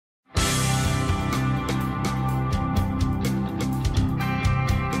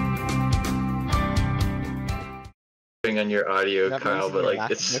tripping on your audio, Kyle, but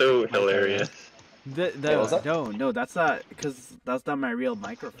like it's so hilarious. No, that's not because that's not my real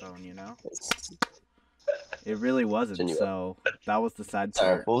microphone. You know, it really wasn't. So that was the sad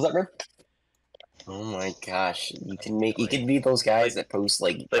part. What was that, Rip? Oh my gosh, you can be those guys that post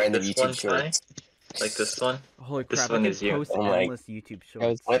like random YouTube shorts. Like this one? Holy this crap, one I is can you. post endless YouTube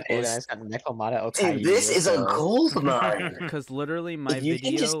shorts. Dude, this is a gold mine! Because literally my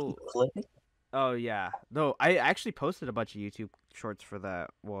video... Oh yeah. No, I actually posted a bunch of YouTube shorts for that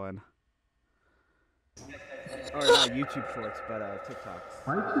one. Or not YouTube shorts, but TikToks.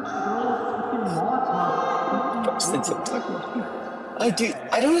 Dude,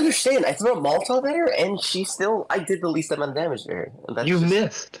 I don't understand. I threw a Molotov at her, and I did the least amount of damage to her.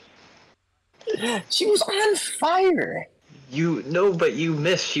 Missed. She was on fire. But you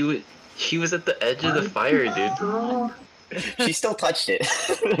missed. She was at the edge of the fire, dude. She still touched it.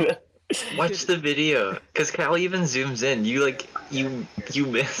 Watch the video, cause Cal even zooms in. You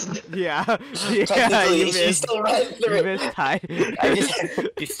missed. Yeah. Technically, she's still right through it. You missed, Ty.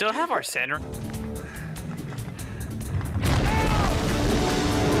 You still have our center.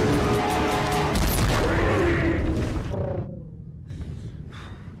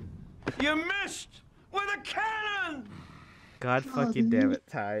 You missed with a cannon! God fucking damn it,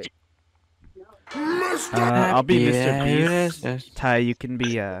 Ty. I'll be Mr. Beast. Ty, you can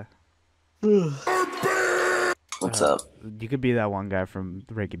be What's up? You could be that one guy from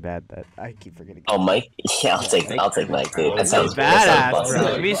Breaking Bad that I keep forgetting. Oh, Mike? Yeah, I'll take Mike, dude. That sounds badass, bro.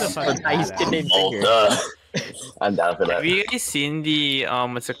 I'm down for that. Have you guys seen the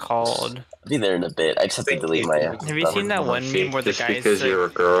what's it called? I'll be there in a bit. I just have to delete my. Have you seen that one meme where the guy's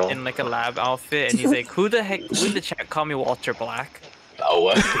like, in like a lab outfit and he's like, "Who the heck? Who in the chat call me Walter Black?" Oh,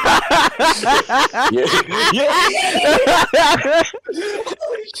 what? Yeah.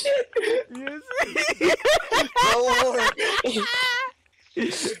 Holy shit! Oh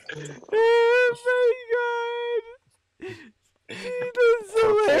my god!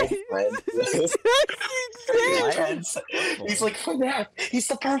 He's like FNAF. He's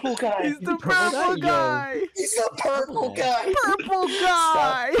the purple guy. He's the purple guy. He's the purple guy. Purple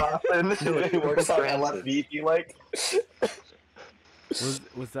guy. Stop laughing. He works on LFB. You like?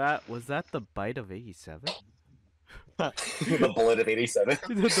 Was that the bite of 87? The bullet of 87.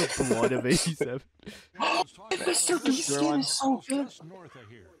 The blood of 87. Mr. Beast is so good.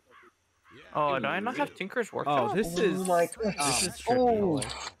 Oh, do I not have Tinker's Workshop? Oh, this is trippy. Oh.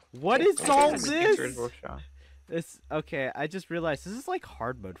 What is all this? This okay. I just realized this is like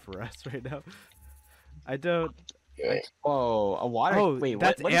hard mode for us right now. I don't. Oh, a water. Oh, wait,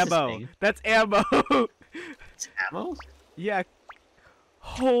 that's what ammo. is this thing? That's ammo. It's ammo? Yeah.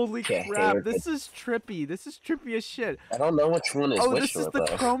 Holy crap! This is trippy. This is trippy as shit. I don't know which one is which. Oh, this is the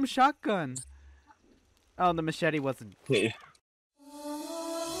chrome shotgun. Oh, the machete wasn't. The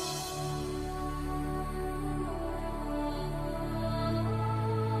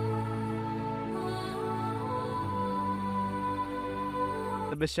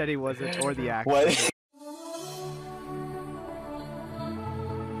machete wasn't, or the axe. What?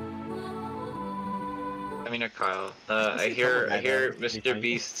 I mean, Kyle. I hear Mr.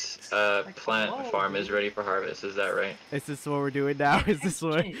 Beast's plant farm is ready for harvest. Is that right? Is this what we're doing now? Is this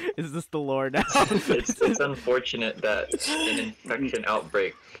the lore now? It's unfortunate that an infection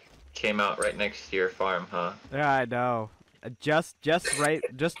outbreak came out right next to your farm, huh? Yeah, I know. Just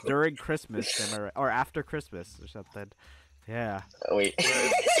during Christmas, or after Christmas or something. Yeah. Oh, wait.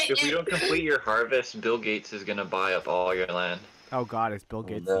 If we don't complete your harvest, Bill Gates is gonna buy up all your land. Oh God, it's Bill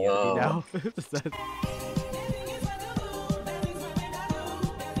Gates the enemy now.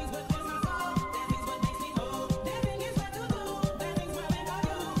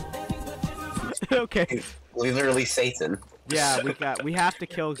 Okay. Literally Satan. Yeah, we have to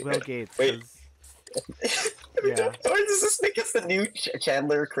kill Bill Gates. Wait. Yeah. Or does this make us the new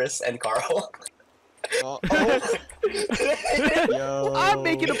Chandler, Chris, and Carl? Yo. I'm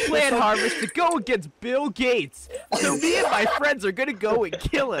making a plant harvest to go against Bill Gates. So me and my friends are gonna go and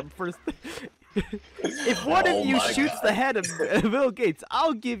kill him for. If one of you shoots the head of Bill Gates,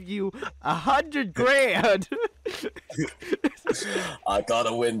 I'll give you 100 grand. I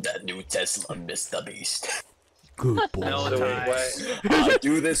gotta win that new Tesla, Mr. Beast. Good boy. No, I'll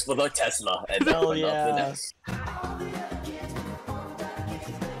do this for the Tesla and Hell nothing yeah. else.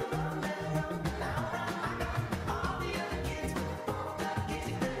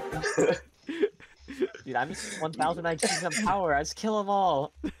 Dude, I'm just 1,019 of power. I just kill them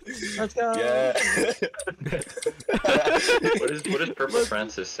all. Let's go. Yeah. What does Purple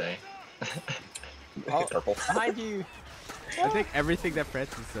Francis say? Oh, Purple. behind you. I think everything that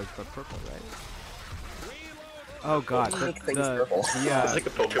Francis says but purple, right? Oh god, How do you the, make things the, purple? the, It's like a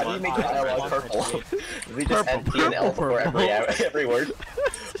How do you Pokemon. make a dialogue purple? We just add Purple, P and L before purple. every word.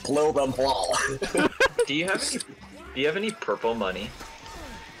 Blow them ball. Do you have any purple money?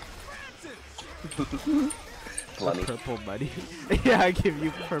 Plenty. purple money. Yeah, I give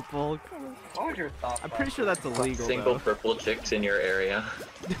you purple. What was your thought? I'm pretty sure that's illegal. Single though. purple chicks in your area.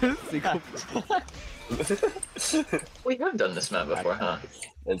 Single purple. We have done this map before, huh?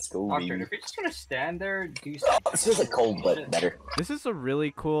 Let's go, Doctor, baby. if you're just gonna stand there, do This feels like cold, but better. This is a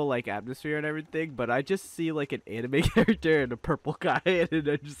really cool like atmosphere and everything, but I just see like an anime character and a purple guy, and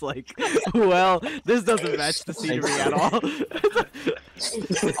I'm just like, well, this doesn't match the scenery at all.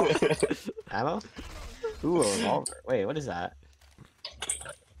 Ammo? Ooh, a revolver. Wait, what is that?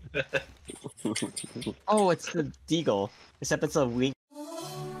 Oh, it's the deagle. Except it's a wing.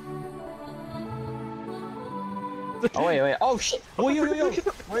 Oh wait. Oh shit! Oh yo.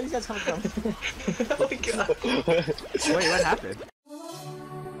 Where are these guys coming from? Oh my god. Wait, what happened?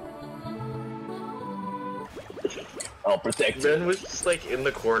 I'll protect you. Ren was just like in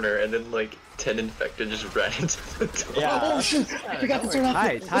the corner, and then like 10 infected just ran into the door. Yeah. Oh shoot! I forgot to turn off.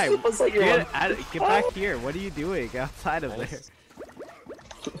 Hi, I was like, you're get back here. What are you doing outside of there?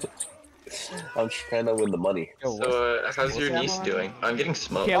 I'm just trying to win the money. Yo, So, how's your that niece on? doing? I'm getting You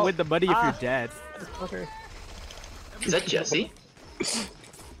smoked. can't win the money if Ah. you're dead. Okay. Is that Jesse?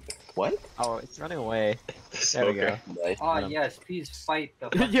 What? Oh, it's running away. The There we go. smoker. Nice. Oh yes, please fight the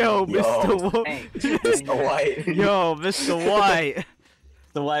fucking Yo, Mr. White. tank. Mr. White. Yo, Mr. White.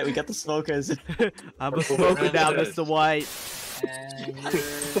 The white, we got the smokers. I'm a smoker now, Mr. White. And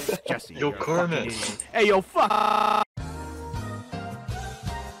you're... Jesse, Yo, you're a fucking Carmen. idiot. Hey, yo, fuck.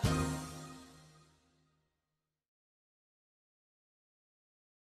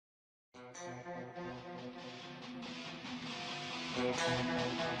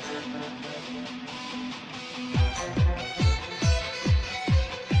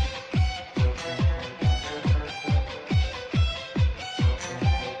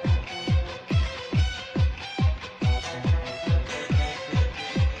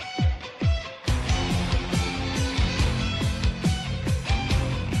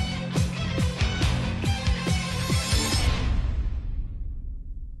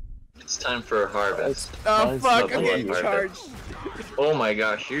 It's time for a harvest. Oh, Nice. fuck, I'm Lovely getting harvest. charged. Oh my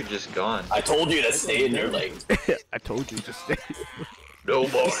gosh, you're just gone. I told you to stay in your lane. I told you to stay. No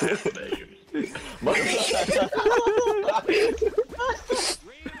more.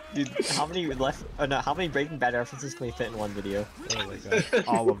 Dude, how many left? Oh no, how many Breaking Bad references can we fit in one video? Oh my god.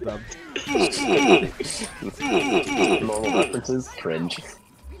 All of them. Normal references, cringe.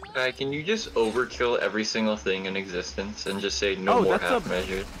 Can you just overkill every single thing in existence and just say no Oh, more that's half a-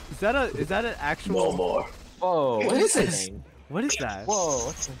 measured? Is that an actual? No more. Whoa, What what is is this? this? What is that? Whoa,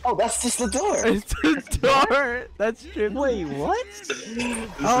 what's the... Oh, that's just the door. It's the door. That's true. Wait, what?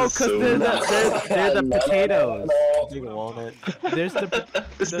 Oh, is cause so they're weird. the potatoes. Big walnut. There's This they're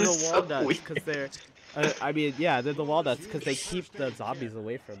is the so walnuts weird. because they're. I mean, yeah, they're the walnuts because they keep the zombies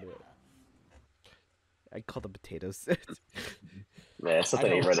away from it. I call them potatoes. Man, something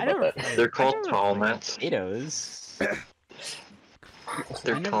ain't right I about never- that. They're called never tall played nuts. Potatoes.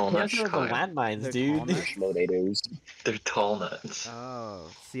 They're tall nuts, Those are the Kyle. landmines, They're dude. walnuts? Potatoes. They're tall nuts. Oh,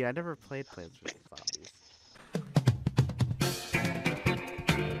 see, I never played Plants vs Zombies.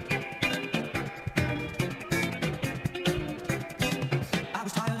 I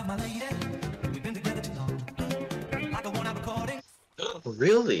was tired of my lady. We've been together too long. Like a worn-out recording.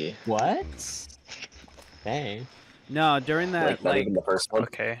 Really? What? Dang. No, during that, Not even the first one.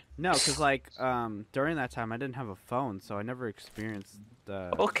 Okay. no, cause during that time I didn't have a phone, so I never experienced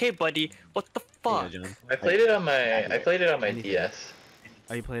the. Okay, buddy. What the fuck? John. I played it on my Anything. DS.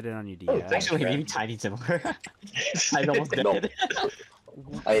 Oh, you played it on your DS. Oh, thanks. Actually, maybe tiny similar. I almost No. did.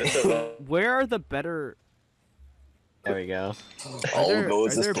 Where are the better? There we go. All there-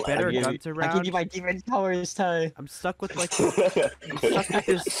 goes are as there planned. better- I give guns you- I around? give you my demon powers, Ty. I'm stuck with like I'm stuck with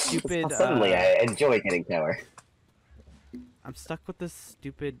this stupid. Suddenly, I enjoy getting power. I'm stuck with this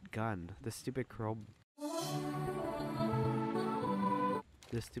stupid gun. This stupid chrome.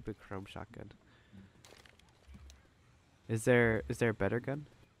 This stupid chrome shotgun. Is there a better gun?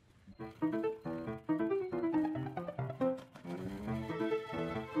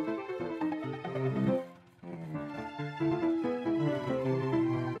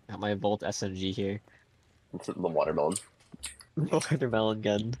 Got my Bolt SMG here. The watermelon. Watermelon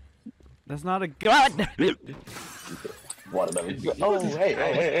gun. That's not a gun. watermelon. Oh,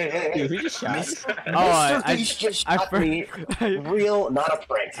 hey. Dude, who just shot? Mr. Beast just shot me. Real, not a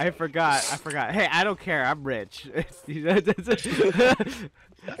prank. I forgot. Hey, I don't care. I'm rich.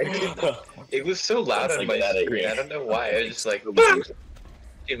 It was so loud That's on like my that, screen. yeah. I don't know why. I was just like,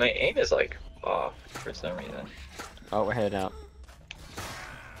 dude, my aim is like off for some reason. Oh, we're headed out.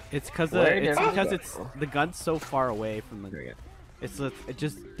 It's because Where did it's we go? the gun's so far away from the. It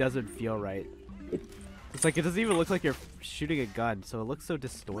just doesn't feel right. It's like it doesn't even look like you're shooting a gun, so it looks so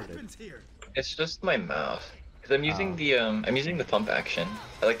distorted. It's just my mouse. Cause I'm using the pump action.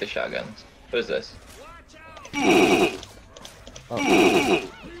 I like the shotguns. What is this?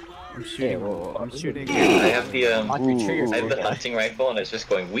 I'm shooting. whoa. I'm shooting. I have the Watch your triggers. I have the hunting rifle and it's just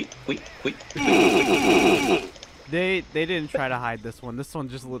going wheat. They didn't try to hide this one. This one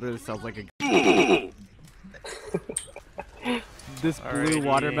just literally sounds like a. This blue Alrighty.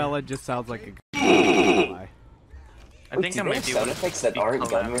 watermelon just sounds like a. I think I Do they might have be sound effects that aren't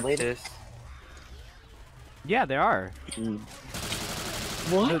gun related? Yeah, they are.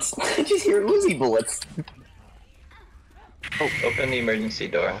 What? I just hear Uzi bullets. Oh, open the emergency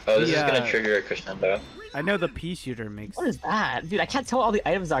door. Oh, this is Yeah. gonna trigger a crescendo. I know the pea shooter makes. What is that? Dude, I can't tell what all the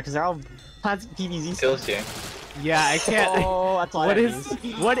items are because they're all plants and PVZ Kills stuff. you. Yeah, I can't. Oh, that's all What that is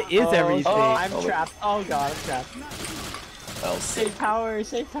means. what is everything? Oh, I'm trapped. Oh god, I'm trapped. Oh, Save power,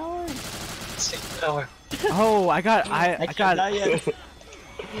 save power. Power. Oh, I got Can't die yet.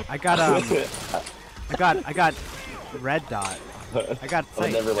 I got red dot. I got I'll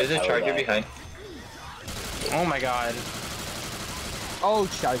sight. never let There's a power charger die. behind. Oh my god. Oh,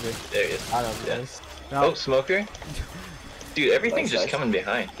 charger. There he is. I don't know. Yeah. No. Oh, smoker. Dude, everything's Nice, just nice. coming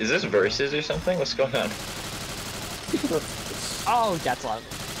behind. Is this versus or something? What's going on? Oh, that's loud.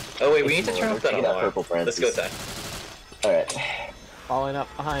 Oh wait, we need to It's turn more. off that Taking out alarm. Purple Let's go, Ty. Alright. Following up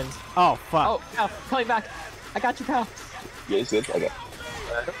behind. Oh fuck. Oh, pal, coming back. I got you, pal. Yeah, it's good? Okay.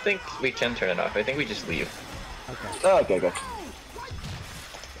 I don't think we can turn it off. I think we just leave. Okay. Oh, okay.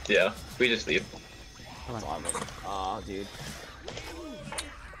 Yeah, we just leave. That's a lot of them. Oh, dude.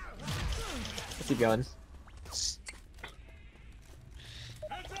 Let's keep going.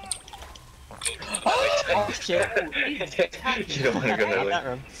 Oh, shit. You don't want to go that way. That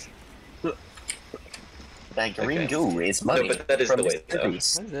room. That green Okay. goo is No, money. but that is from the way, Mr. though.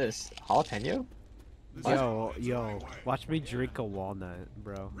 Beast. What is this? Jalapeno? Yo, watch me drink a walnut,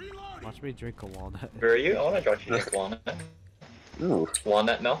 bro. Watch me drink a walnut. Where are you? I want to drop you drink walnut. Ooh.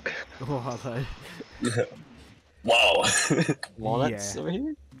 Walnut milk? Walnut. Wow. Walnuts Yeah. over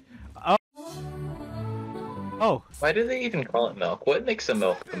here? Oh, Why do they even call it milk? What makes a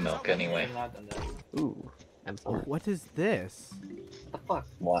milk anyway? I'm not done that. Ooh. M4. what is this? What the fuck?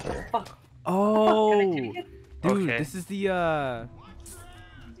 Water. Fuck. Oh, Can I take it? dude, Okay. this is the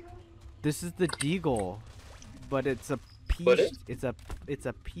deagle, but it's a pea. What is? It's a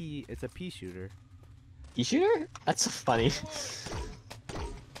pea shooter. You shooter? That's so funny.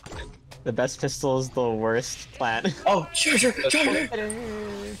 The best pistol is the worst plan. Oh, charger! Charger!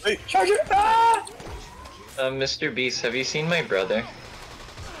 Oh Wait, charger! Ah! Mr. Beast, have you seen my brother?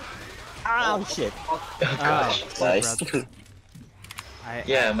 shit. Oh gosh. Oh, my Nice. brother.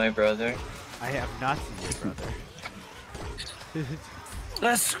 Yeah, my brother. I have not seen your brother.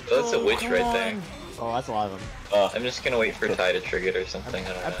 Let's Oh, that's a witch right there. Oh, that's a lot of them. I'm just gonna wait for Ty to trigger it or something. I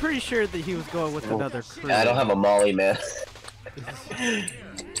don't I'm know. pretty sure that he was going with another crew. I don't have a molly, man.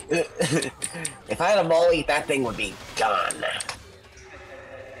 If I had a molly, that thing would be gone.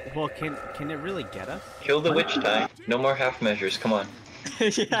 Well, can it really get us? Kill the witch, Ty. No more half measures. Come on.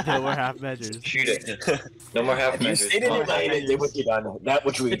 No, we're half measures. Shoot it. No more half If you measures. stayed in Come your on. lane, it would be done. That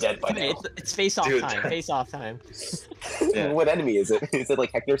would be dead by now. It's face off Dude. time. Face off time. Yeah. What enemy is it? Is it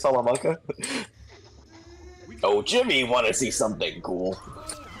like Hector Salamanca? Oh, Jimmy, want to see something cool?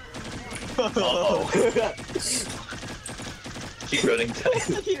 Uh-oh. Keep running, Ty.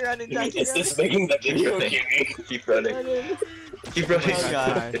 Keep running, Ty, keep Is this running. making the Keep video, running. Jimmy? Keep running. Keep running. Oh,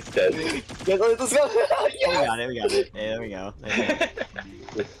 God. It's dead. Yeah, let's go. Yeah, we got it. Yeah, there we go. There we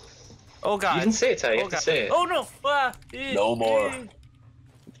go. Oh You god. can say it, Ty. You Oh have to god. say it. Oh no. No more.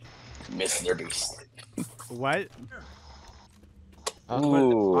 Mr. Beast. What?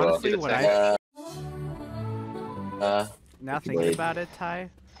 Ooh. Honestly, when I Uh, now thinking Wait. about it, Ty,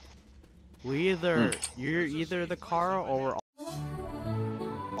 you're either the Carl or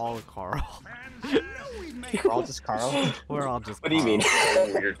we're all Carl. We're all just Carl. We're all just. what do you mean?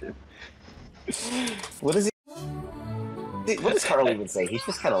 Weird. What is he? What does Carl even say? He's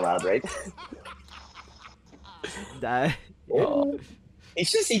just kind of loud, right? Carl? Oh. He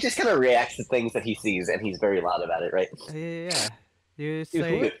just kind of reacts to things that he sees, and he's very loud about it, right? Yeah. You Dude,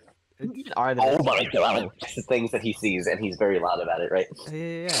 say Who even are the Oh my god, that's the things that he sees, and he's very loud about it, right?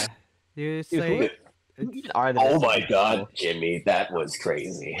 Yeah. You Dude, say. who even are the Oh my Mississippi god, people? Jimmy, that was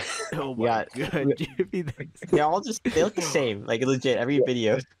crazy. Oh my Yeah. god, Jimmy. They're all they look the same, like legit every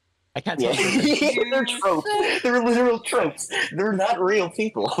video. I can't tell. Yeah, they're tropes. They're literal tropes. They're not real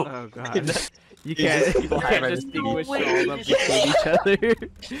people. Oh god. You It's just can't, people you can't hybrid. distinguish all of them between each other.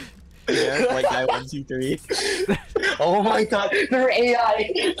 Yeah, white guy 1, 2, 3. Oh my god, they're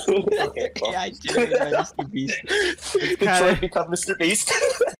AI! Okay, well, Yeah, I generate Mr. Beast. It's Detroit kinda become Mr. Beast.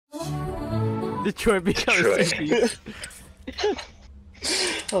 Detroit becomes Detroit. Beast.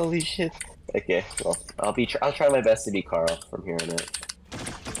 Holy shit. Okay, well, I'll try my best to be Carl from here on out.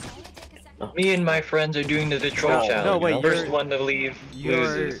 Me and my friends are doing the Detroit No, challenge. no, wait, First you're- one to leave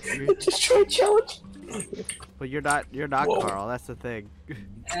loses. Detroit challenge? But you're not Whoa. Carl, that's the thing.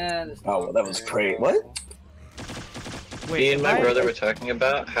 And Oh, well, that was great. What? Wait, Me and am my I- brother were talking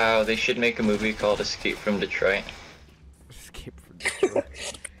about how they should make a movie called Escape from Detroit. Escape from Detroit.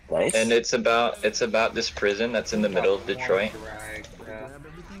 Nice. And it's about this prison that's in the middle of Detroit.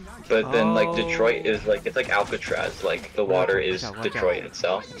 But then like Detroit is like it's like Alcatraz, like the water is Watch out. Detroit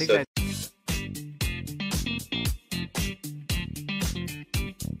itself. I think So that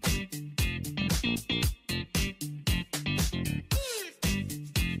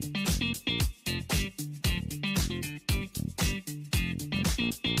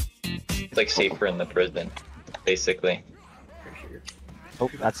it's like safer in the prison, basically. Oh,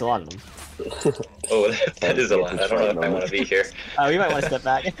 that's a lot of them. Oh, that is a lot. I don't know if I want to be here. We might want to step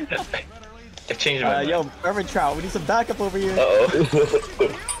back. I've changed my mind. Yo, Urban Trout, we need some backup over here. Uh-oh.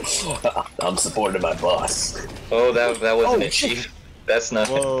 I'm supporting my boss. Oh, that wasn't Oh, it, Chief. That's not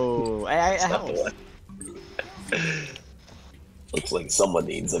Whoa, That's I not the helped. one. Looks like someone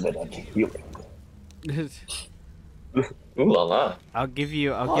needs a bit of healing. Ooh la la. I'll give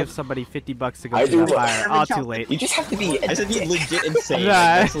somebody $50 to go I through do that what- fire. Oh, too late. You just have to be. I said he's legit insane. Nah.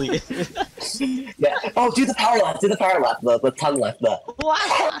 Like, mentally. Yeah. Oh, do the power left. Do the power left. The tongue left. The.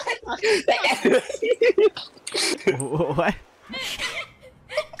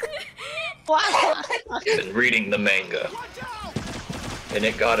 What? Been reading the manga, and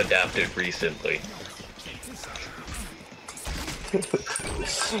it got adapted recently.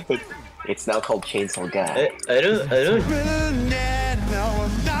 It's now called Chainsaw Guy. I don't.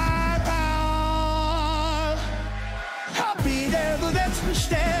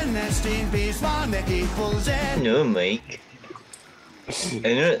 No, Mike. I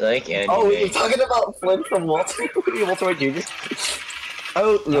don't like anime. Oh, you're talking about Flynn from Walter White Jr.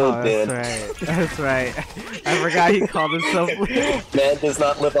 Oh, no, Oh, that's right. That's right. I forgot he called himself. Man does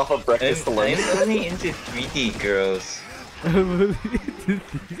not live off of breakfast I'm alone. only into 3D girls.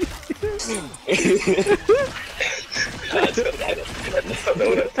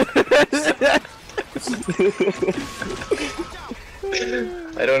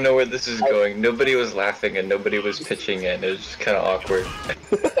 I don't know where this is going. Nobody was laughing and nobody was pitching in. It was just kind of awkward.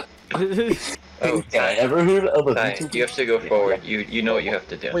 Oh, Yeah, Ty, ever heard of a Ty, you have to go forward. You know what you have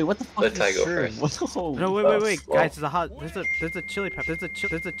to do. Wait, what the fuck Let is Ty go this first. first? What the No, wait, well- guys. There's a chili pepper.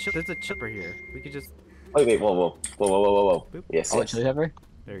 There's a chipper here. We could just. Wait, whoa. Boop. Yes, Oh, yes. chili pepper?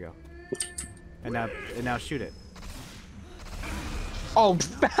 There you go. And now shoot it. Oh!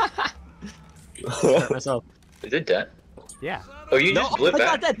 Hurt myself. Is it dead? Yeah. Oh, you No, just oh, blew it's back.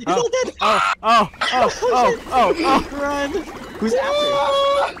 not dead! It's Oh. not dead! Oh! Run! Who's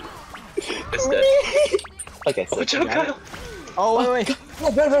after? It's dead. Okay, so Watch out, Kyle. Oh, wait.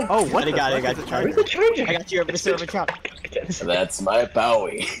 Oh, what? I got it, I got the it. charger? The charger. I got you, Mr. Urban Trout. I can't see. that's my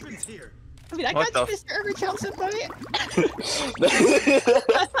Bowie. I mean, I What got the you, Mr. Urban Trout, somebody.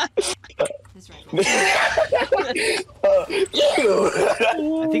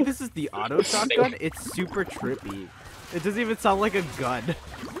 I think this is the auto shotgun. It's super trippy. It doesn't even sound like a gun.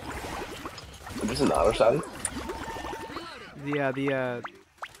 There's an auto shot. The auto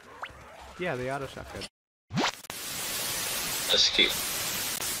shotgun. Just keep.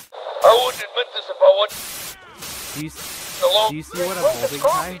 I wouldn't admit this if I wasn't. Do you see what I'm holding,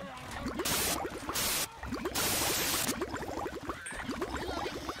 Ty?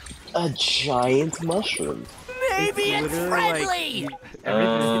 A giant mushroom. It's friendly.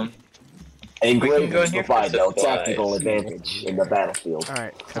 Everything. And We can great go in here for provide no supplies. tactical advantage in the battlefield. All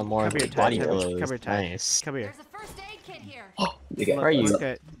right, Some more come here, body Ty. pillows. Come here, Ty. Nice. Come here. There's a first aid kit here. You get Where are you?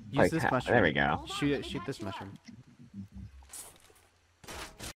 Okay, use this mushroom. There we go. Shoot it. Shoot this mushroom.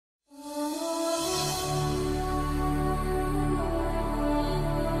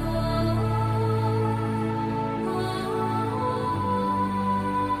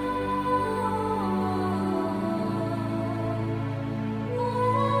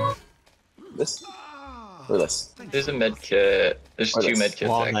 This? Or this? There's a med kit. There's Or two this. med kits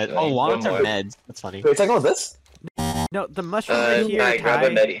Walnut. actually. Oh, walnuts One are more. meds. That's funny. Wait, talking about this? No, the mushroom right here, Ty, grab a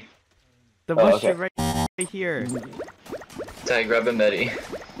Ty. medi. The Oh, mushroom okay. right here. Ty, grab a medi.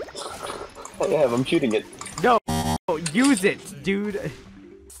 Oh, yeah, I'm shooting it. No, use it, dude.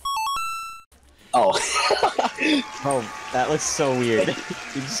 Oh. Oh, that looks so weird.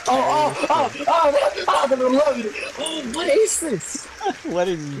 You just What is this? What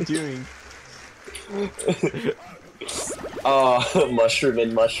is he doing? Oh, mushroom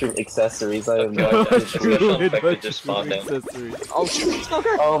and mushroom accessories. I have no idea. Special effect just spawned in. Accessories. Oh, shoot,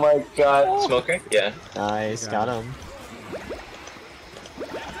 smoker! Oh my god. Smoker? Yeah. Nice, got him.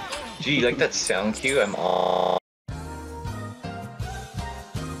 Gee, you like that sound cue? I'm on.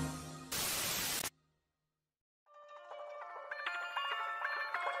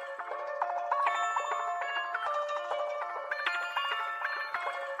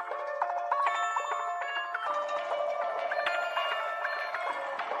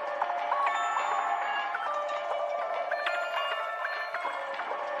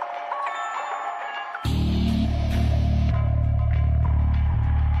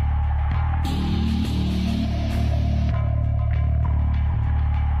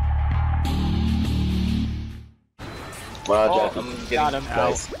 Wow, Oh, Jack. I'm getting... got him.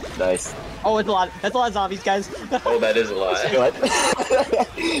 Nice. Nice. Oh, it's a lot. That's a lot of zombies, guys. Oh, that is a lie. What?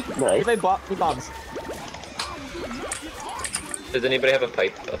 Nice. Anybody bombs? Does anybody have a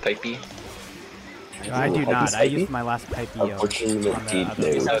pipey? I do Happy not. I spiky? used my last pipey. Unfortunately, on the indeed,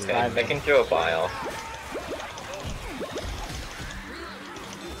 other no. side. Okay, I can throw a vial.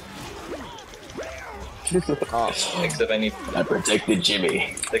 Oh, Except I need... I protected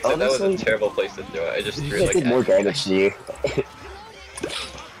Jimmy. Except that was a Honestly, terrible place to throw it. I just threw I like... did more damage than you.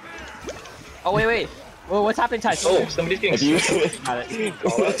 oh wait. Well, what's happening, Ty? Oh, somebody's getting... If you... Got it.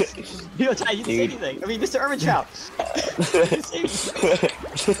 All us. You know, Ty, you didn't say anything. I mean, Mr. Ermintrout.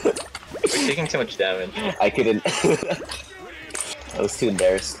 We're taking too much damage. I couldn't. I was too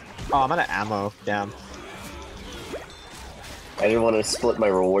embarrassed. Oh, I'm out of ammo. Damn. I didn't want to split my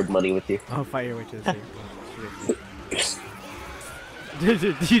reward money with you. Oh, fight your way to the thing.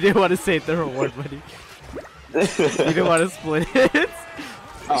 You didn't want to save the reward money. You didn't want to split it.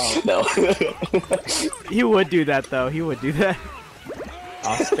 Oh, No. He would do that though. He would do that.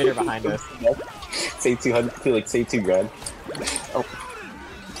 oh, spitter behind us. Say 200, like say 2 grand. Oh,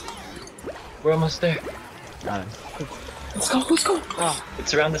 We're almost there. Got him. let's go, let's go. Oh,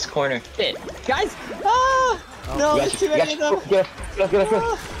 It's around this corner. shit. Guys! Ah! No, there's too many of them! Get up.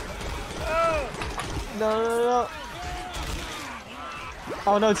 No, no, no, no.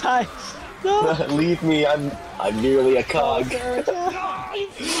 Oh no, Ty! No! Leave me, I'm merely a cog. Oh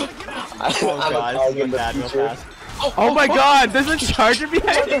I'm god, a cog this in is the bad real future. fast. Oh my god, there's a charger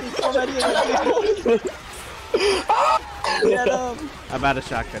behind you! So many of them. Get him! I'm out of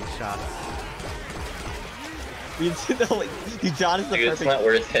shotgun shots. You know, like, dude, John is the Dude, it's perfect. not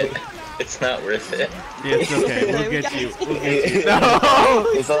worth it. It's not worth it. Yeah, it's okay. We'll get you. We'll get you. No!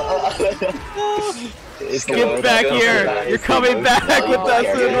 No! It's Get back here! You're coming back with us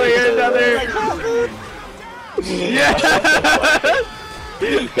one way or another! Yeah!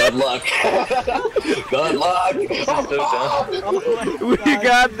 Good luck. Good luck. So dumb. We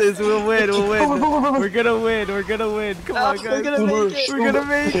got this. We'll win. We'll win. We're gonna win. We're gonna win. Come on, guys. We're gonna make it. We're gonna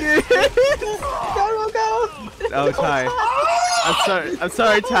make it. Go, go, go! Oh, Ty. I'm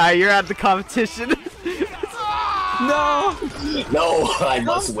sorry, Ty. You're out of the competition. No! No, I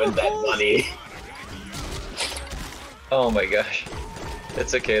must win that money. Oh my gosh.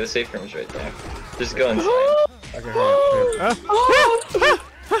 It's okay, the safe room's right there. Just go inside. Okay.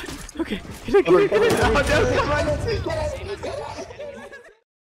 Okay. Get it. Oh no! Come on.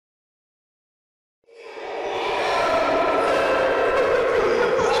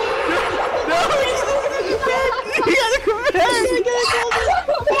 You gotta come back!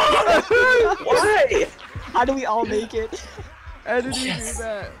 Why? How do we all make it? How did you do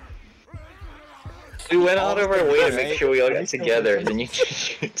that? We went out of our way to make sure we all got together, and then you just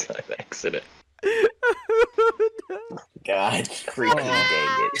shoot by accident. God, freaking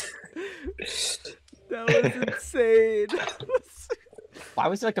dang it. That was insane. Why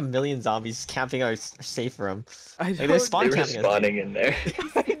was there like a million zombies camping our safe room? I Like, they're don't spawn They were camping us. spawning in there.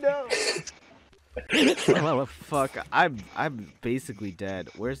 I know. Well, fuck. I'm basically dead.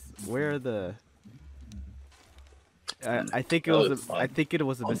 Where are the? I think it That was. was fun. I think it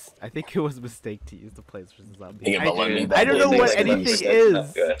was a mistake to use the Plants vs Zombies. Think about letting me back I don't know in, what think about anything it. is.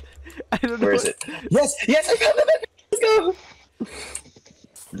 Not good. I don't know. Where is it? Yes, yes, I found it. Let's go.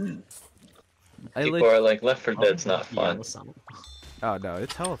 I People are like, Left 4 Dead's not fun. Oh no,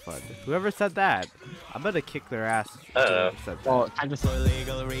 it's hella fun. Whoever said that, I'm gonna kick their ass. Oh. Well, I'm just For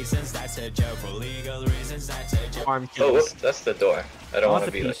legal reasons, that's a joke. For legal reasons, that's a joke. arm Oh, kills. whoops, that's the door. I I don't want want the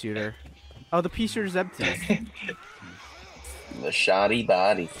to be pea like. shooter. Oh, the pea shooter's empty. The shoddy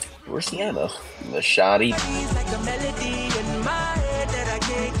body. Where's the ammo? The shoddy. Is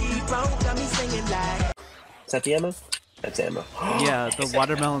that the ammo? That's ammo. Yeah, the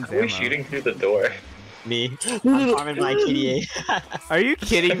watermelon's Who ammo. is shooting through the door? Me. I'm farming my KDA. Are you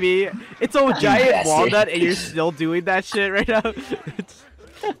kidding me? It's a giant bastard. walnut and you're still doing that shit right now?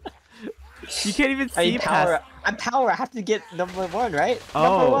 You can't even I see mean, past. power. I'm power. I have to get #1, right?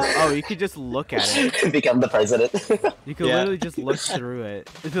 Oh, #1. oh, you could just look at it. Become the president. You could Yeah. literally just look through it.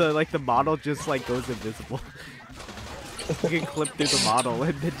 Like the model just like goes invisible. You can clip through the model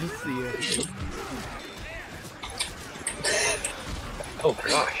and then just see it. Oh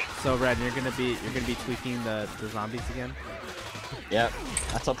gosh. So Ren, you're gonna be tweaking the zombies again. Yep.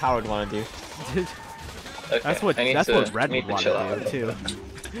 That's what power would want to do. Okay, That's what I need that's to, what Red need would to want chill to out. do too.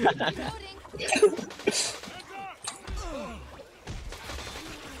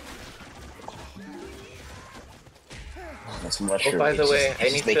 That's mushroom. Oh, by the It's way, just- I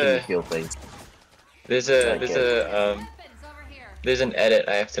it's need just making me to- feel things. There's an edit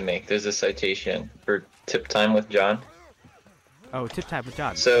I have to make. There's a citation for tip time with John. Oh, tip time with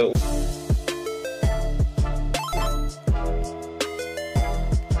John. So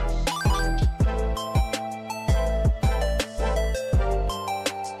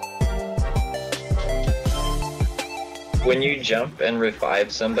when you jump and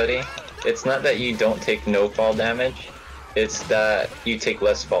revive somebody, it's not that you don't take no fall damage, it's that you take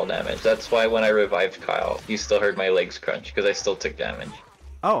less fall damage. That's why when I revived Kyle, you still heard my legs crunch, because I still took damage.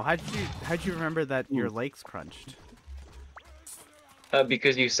 Oh, how'd you remember that your legs crunched?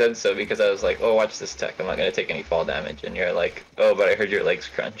 Because you said so, because I was like, oh, watch this tech, I'm not going to take any fall damage, and you're like, oh, but I heard your legs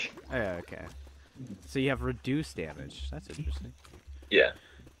crunch. Oh, yeah, okay. So you have reduced damage. That's interesting. Yeah.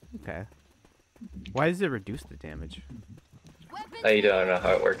 Okay. Why does it reduce the damage? I don't know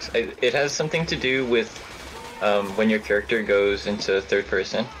how it works. It has something to do with when your character goes into third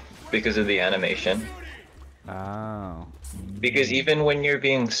person, because of the animation. Oh. Because even when you're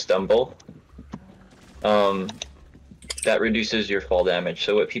being stumbled, that reduces your fall damage.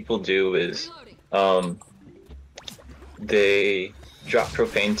 So what people do is, they drop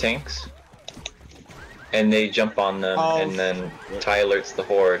propane tanks, and they jump on them, and then Ty alerts the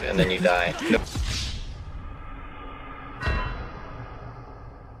horde, and then you die. No.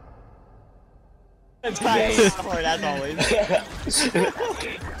 That's as always.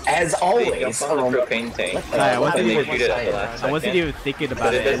 As They always. jump on the propane tank, Ty, I wasn't and they even shoot it at the last I wasn't second. even thinking about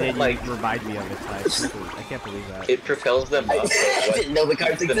But it, it and then doesn't, you like- remind me of it, Ty. I can't believe that. It propels them up, but I what didn't know the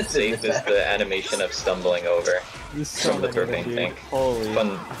cards keeps them existed. safe is the animation of stumbling over from the propane tank. Holy.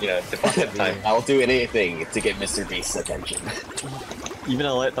 Fun, defensive time. I'll do anything to get Mr. Beast's attention. Even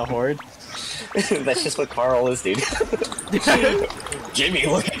alert the horde. That's just what Carl is, dude. Jimmy,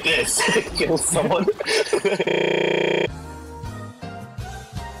 look at this. Kill someone.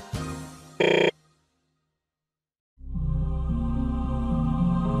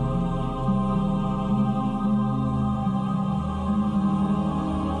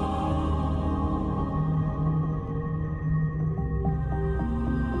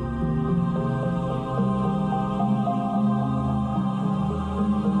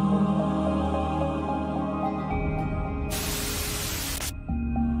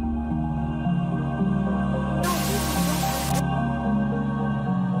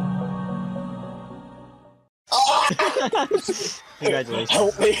 Congratulations.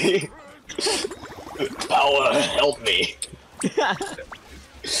 Help me. Power, help me.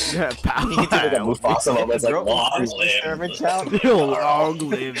 Yeah, pow. He did like a Mufasa moment. It's like, Broke long first live. experiment child. Long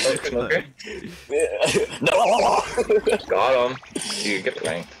live Smoker? No. Got him. You get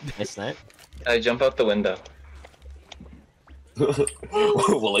pranked. Nice night. I jump out the window.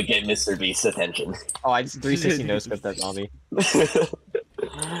 Will it get Mr. Beast's attention? Oh, I just 360 no scope that zombie.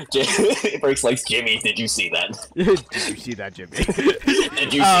 Brooks likes Jimmy. Did you see that? Did you see that, Jimmy?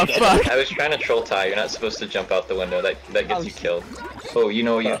 Did you Oh, see that? fuck. I was trying to troll Ty. You're not supposed to jump out the window. That gets you killed. Oh, you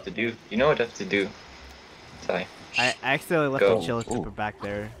know what you have to do. You know what you have to do, Ty. I accidentally left Go. the chiller trooper back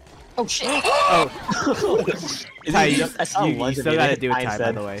there. Oh shit! Oh. Ty, you you still gotta do it, Ty,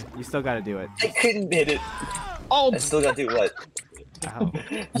 by the way. You still gotta do it. I couldn't hit it. Oh, I still gotta do what? Ow.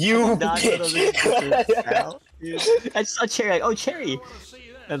 You not bitch! I just saw Cherry. Like, oh, Cherry.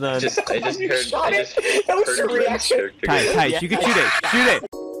 And then I just heard. Shot I it. just That was heard your Ren's reaction. character Ty, go, Ty, Yeah. you can shoot it! Shoot it!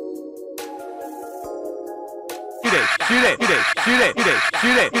 Shoot it! Shoot it! Shoot it! Shoot it!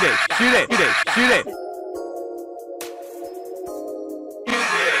 Shoot it! Shoot it! Shoot it! Shoot it! Shoot it!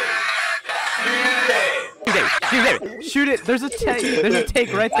 Shoot it. There's a tank. There's a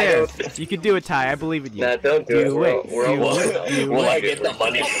tank right there. You can do it, Ty. I believe in you. Nah, don't do it. We're Will I get the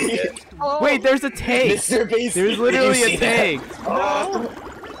money? Wait, there's a tank. Mr. Beast. There's literally a tank.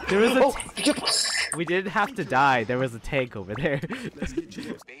 There was a. Oh. We didn't have to die. There was a tank over there.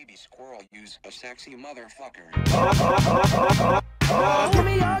 Baby squirrel use a sexy motherfucker. Give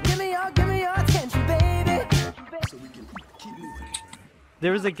me your attention, baby.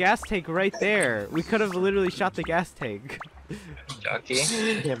 There was a gas tank right there. We could have literally shot the gas tank. Jockey.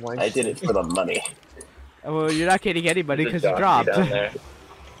 I did it for the money. Well, you're not getting anybody There's because a you jockey dropped. down there.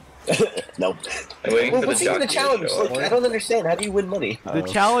 Nope. I'm waiting for the What's even the jockey to challenge? show Like, up. I don't understand. How do you win money? The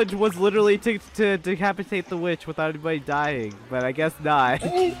challenge was literally to decapitate the witch without anybody dying, but I guess not.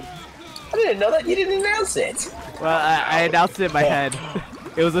 I didn't know that. You didn't announce it. Well, I announced it in my head.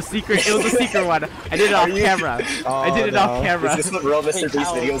 It was a secret. It was a secret one. I did it off camera. I did it off camera. Is this what real Mr.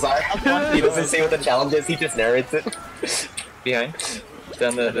 Beast videos are? He doesn't say what the challenge is. He just narrates it. Behind.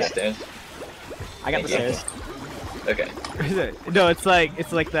 Down the stairs. I got the stairs. Okay. No, it's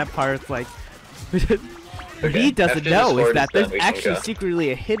like that part. It's like what he doesn't After know this is horde that is done, there's we can actually go. secretly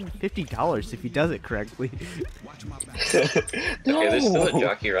a hidden $50 if he does it correctly. Okay, there's still a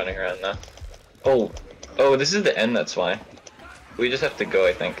jockey running around now. Oh, this is the end. That's why. We just have to go,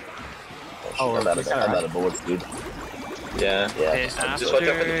 I think. Oh, I'm out of bullets, dude. Yeah. Okay, Just watch out for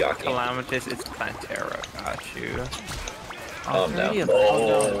the after jockey. Calamitous, it's Plantera. Got you. Calm down.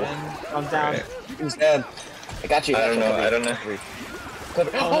 I'm down. Who's dead? I got you. I don't know.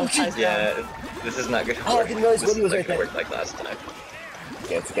 Oh, jeez. Yeah, this is not good. Oh, I didn't realize This Woody was is right not there. gonna work like last time.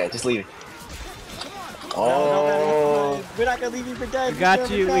 Okay, it's okay. Just leave it. No, we're not gonna leave you for dead. We got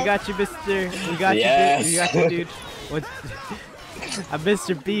you, mister. We got Yes. you, dude. We got you, dude. What? I'm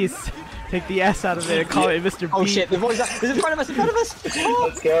Mr. Beast. Take the S out of there and call it Mr. Beast. Oh shit, the boys is in front of us,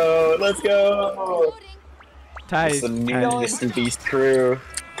 Oh. Let's go. Ty, It's the new Ty. Mr. Beast crew.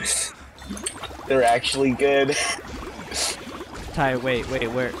 They're actually good. Ty, wait,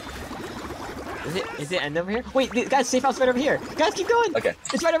 where? Is it end over here? Wait, guys, safe house right over here. Guys, keep going. Okay.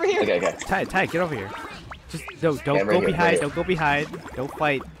 It's right over here. Okay. Ty, get over here. Just don't I'm right go here, behind. right Don't go behind. Don't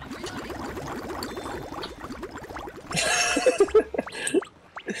fight.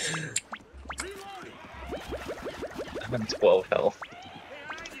 I'm at 12 health.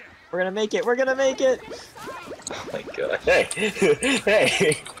 We're gonna make it. Oh my god. Hey.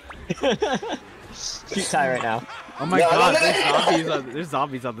 Hey. Keep Ty right now. Oh my No, god, no. there's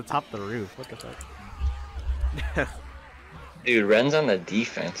zombies on the top of the roof. What the fuck? Dude, Ren's on the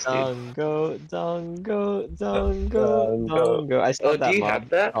defense, dude. Dongo. I still Oh, have that do you mod have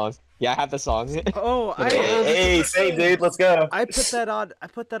that? song. Yeah, I have the song. Oh, Hey, say, dude, let's go. I put that on. I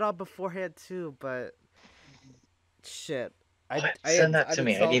put that on beforehand too, but shit. What? Send that to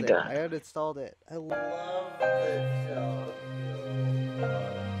me, I need that. I uninstalled it. I love this show.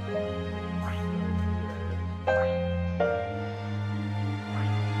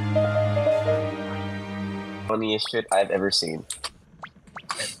 Funniest shit I've ever seen.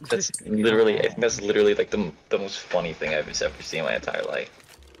 That's literally, I think that's literally like the most funny thing I've ever seen in my entire life.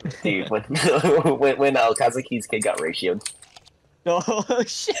 Dude, when Kazuki's kid got ratioed. Oh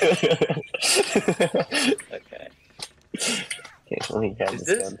shit. Okay. Okay, let me grab Is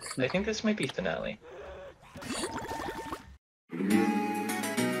this this? gun. I think this might be finale.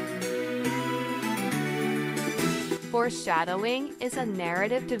 Foreshadowing is a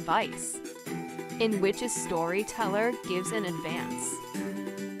narrative device in which a storyteller gives an advance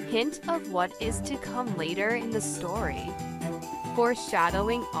hint of what is to come later in the story.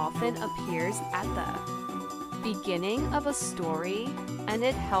 Foreshadowing often appears at the beginning of a story, and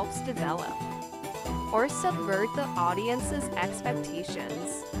it helps develop or subvert the audience's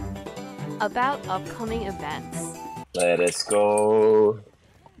expectations about upcoming events. Let us go.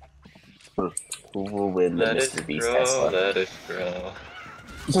 Who will win the Let it Mr. Beast grow, Tesla? let it grow.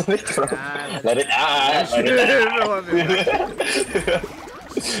 Let it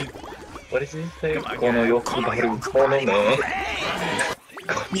What does he say?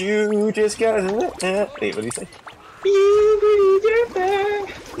 You just gotta wait, what did he say?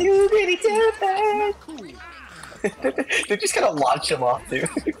 You really do that. They just kind of launch him off, dude.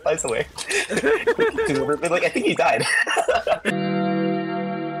 He flies away. Like, I think he died.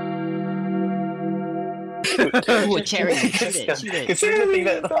 Ooh, a cherry. Shoot it. Considering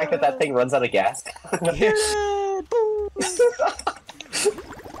the fact that thing runs out of gas.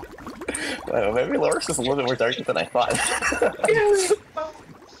 Well, maybe Loris is a little bit more dark than I thought.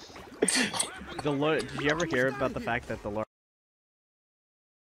 Did you ever hear about the fact that the Lord?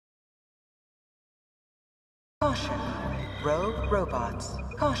 Caution, rogue robots.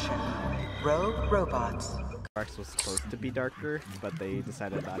 Caution, rogue robots. X was supposed to be darker, but they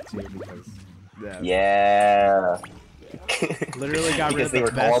decided not to because Yeah. literally got rid because of they the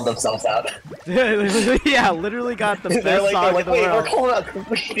were best. calling themselves out. Yeah, literally got the best They're song like, in the wait, we're world. calling out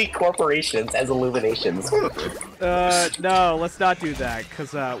completely corporations as illuminations. No, let's not do that,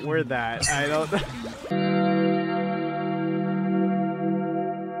 cause we're that. I don't.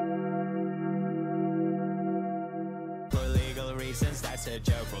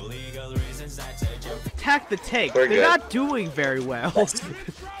 Attack the tank. We're They're good. not doing very well. Oh,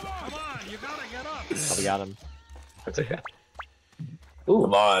 we got him. That's okay. Ooh,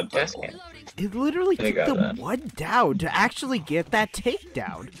 Come on. gas can. It literally They took got them that. one down to actually get that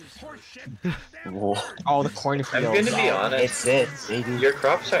takedown. Oh, the I'm cornfields. gonna be honest. It's it, baby. Your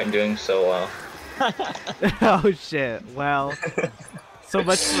crops aren't doing so well. Oh shit. Well, so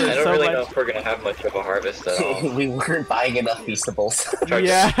much for I don't so really much. know if we're gonna have much of a harvest at all. We weren't buying enough feastables.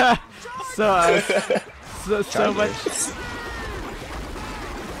 Yeah. So much.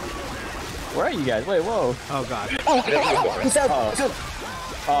 Where are you guys? Wait, whoa. Oh god. Who's out?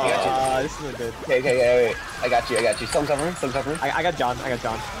 This isn't good. Okay, wait. I got you. Some covering. I got John. Okay,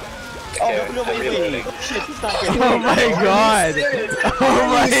 No, I'm reloading. Shit, he's not Oh good. my god. Oh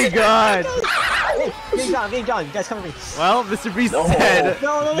my god. Getting John. You guys come with me. Well, Mr. Beast No. said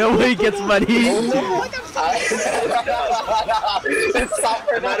No. nobody gets money. It's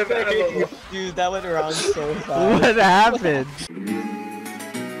software I'm out of ammo. Dude, that went around so fast. What happened?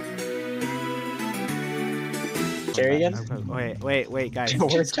 Carry again? Wait, guys.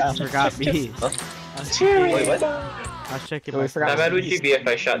 Where's Kyle? Forgot me. Wait, what? I was checking Oh, we my. forgot. How bad would you be if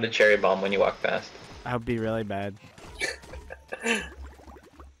I shot the cherry bomb when you walk past? I would be really bad.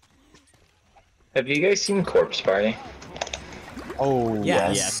 Have you guys seen Corpse Party? Oh,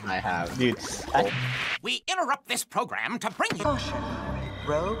 Yes. yes, I have. Dude, We interrupt this program to bring you. Caution.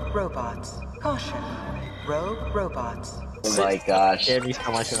 Rogue robots. Caution. Rogue robots. Oh my gosh. scared me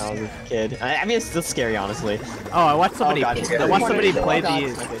so much when I was a kid. I mean, it's still scary, honestly. Oh, I watched somebody. God. I watched somebody play Oh, God.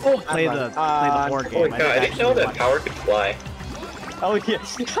 the play the board Oh game. my god, I didn't know that power could fly. Oh, yeah.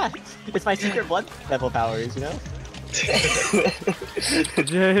 It's my secret blood level powers, you know?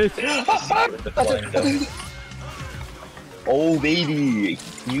 Oh baby,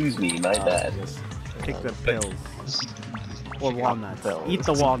 excuse me, my bad. Take the pills. Or walnuts. Eat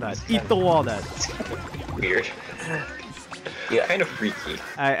the walnut. Eat the walnut. Weird. Yeah. Kind of freaky.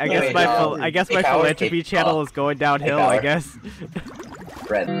 I guess my Hey, Howard, philanthropy hey, channel is going downhill. Hey, I Howard. guess.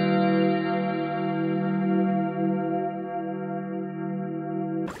 Red.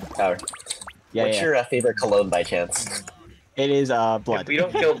 Howard, Yeah, what's yeah. your favorite cologne by chance? It is, If blood. we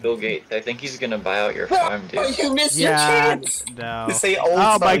don't kill Bill Gates, I think he's gonna buy out your farm, dude. You missed your Yeah. chance! No. To say Old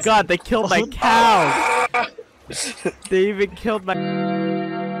Oh my Spice. god! They killed my cows. They even killed my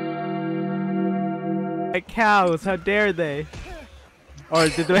cows. How dare they? Or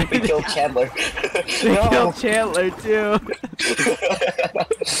did they? We killed Chandler. They No. killed Chandler too.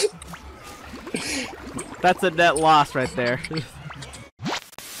 That's a net loss right there.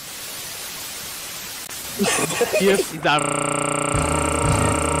 Yes,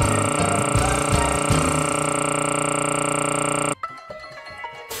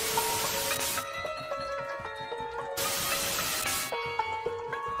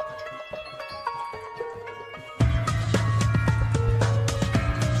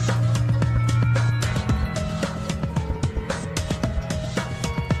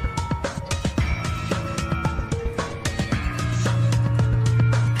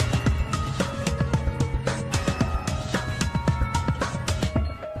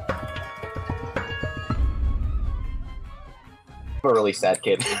 I'm a really sad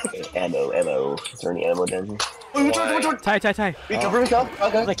kid. Ammo. Is there any ammo down here? Tie. We cover it up. I'm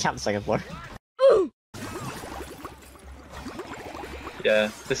Okay. gonna count the second floor.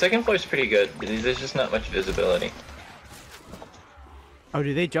 Yeah, the second floor is pretty good. There's just not much visibility. Oh,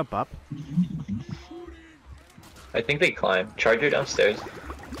 do they jump up? I think they climb. Charger downstairs.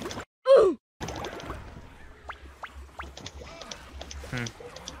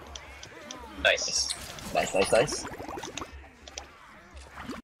 Nice. Nice.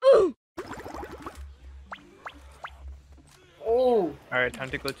 Oh! Alright, time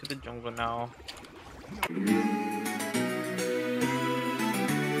to go to the jungle now.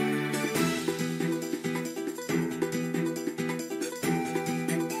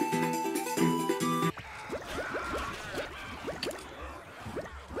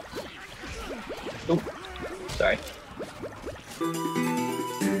 Sorry.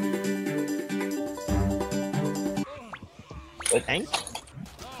 Tank?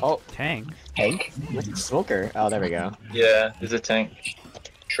 Oh, Tank. Hank? what's the smoker? Oh, there we go. Yeah, there's a tank.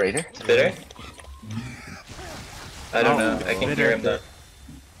 Trader? Spitter? I don't know. I can hear him though.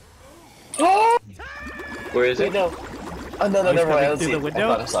 Where is Wait, it? no. Oh, no, He's never mind. I coming don't through see the it. I window?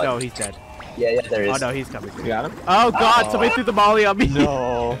 thought I saw it. No, he's dead. Yeah, there is. Oh no, he's coming through. You got him? Oh god, somebody threw the molly on me.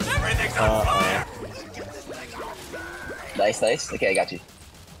 No. Nice. Okay, I got you.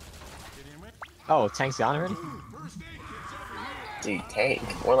 Oh, tank's gone already? Dude, tank.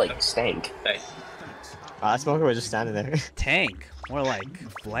 More like stank. Nice. That smoker was just standing there. Tank. More like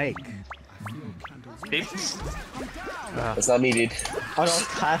blank. That's not me, dude. Oh no,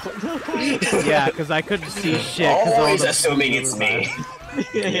 Kyle. No, Kyle. Yeah, because I couldn't see shit. 'cause all Always the- assuming it's me.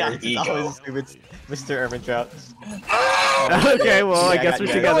 Yeah, it's ego. always stupid. Mr. Urban Trout. Okay, well, I Yeah, guess I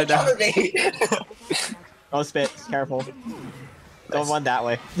we're got together now. Cover me. Oh, spit. Careful. Don't run that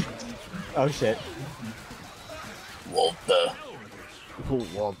way. Oh shit. Walter.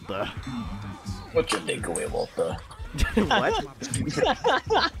 Walter. Put your dick away, Walter. What?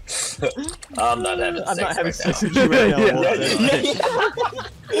 I'm not having I'm not having sex sex with you right now.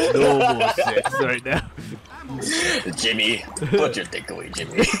 No more sex right now. Jimmy, put your dick away,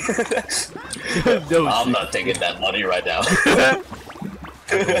 Jimmy. No I'm not taking that money right now. I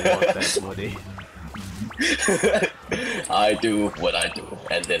don't want that money. I do what I do,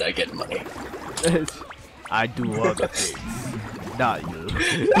 and then I get money. I do other things, not you.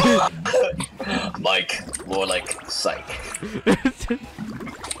 Mike, more like psych.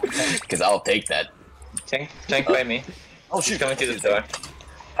 Cause I'll take that. Tank by me. Oh She's shoot! coming through the door.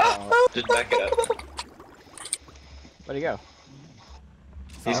 Just back it up. Where'd he go?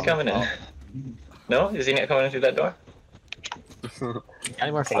 He's coming in. No? Is he not coming in through that door?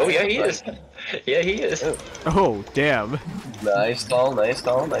 Any more Oh yeah, he is. Yeah, he is. Oh, damn. Nice call.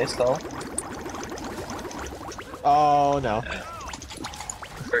 Oh no.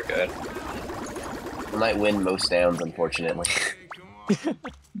 We're good. I might win most downs, unfortunately.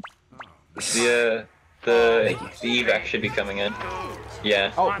 The evac should be coming in.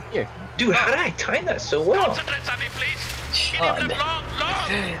 Yeah. Oh, here. Dude, how did I time that so well? Sean.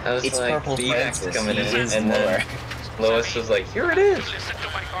 I was It's like, Purple the evac's Francis. coming in, He is and then Lois was like, here it is. Listen to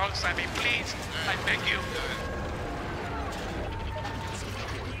my call, Sammy, please. I beg you.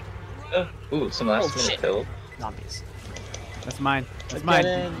 Ooh, some last minute kill. Zombies. That's mine. That's mine.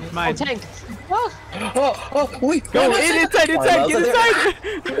 It's mine. Oh, tank. Oh, wait. Go inside, get inside!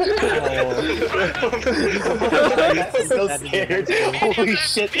 I'm so scared. Holy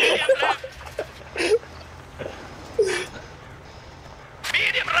shit.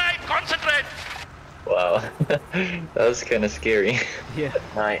 Medium right, concentrate. Wow. That was kind of scary. Yeah.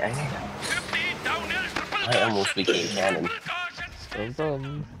 I 15 downhill, triple almost became canon.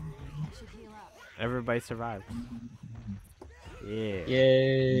 Everybody survived. Yeah.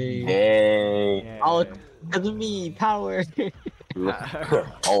 Yay. Yay. All because of me, power.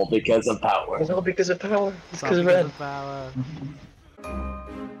 All because of power. It's all because of power. It's All because of red. power.